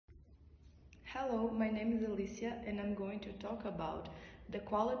Hello, my name is Alicia and I'm going to talk about the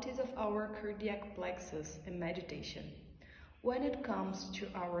qualities of our cardiac plexus in meditation. When it comes to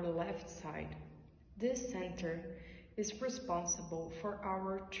our left side, this center is responsible for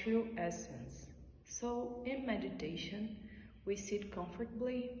our true essence. So in meditation, we sit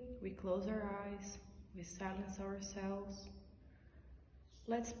comfortably, we close our eyes, we silence ourselves.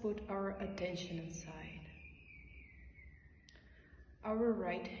 Let's put our attention inside. Our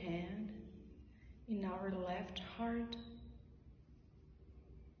right hand in our left heart,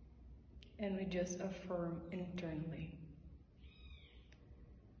 and we just affirm internally,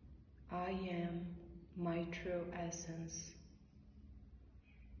 I am my true essence.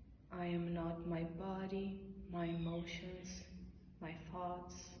 I am not my body, my emotions, my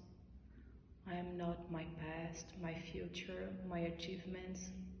thoughts. I am not my past, my future, my achievements,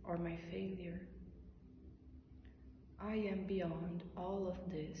 or my failure. I am beyond all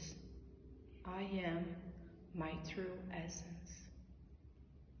of this. I am my true essence.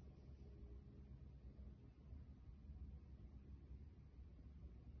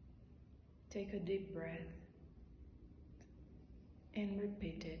 Take a deep breath and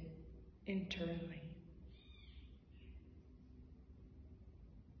repeat it internally.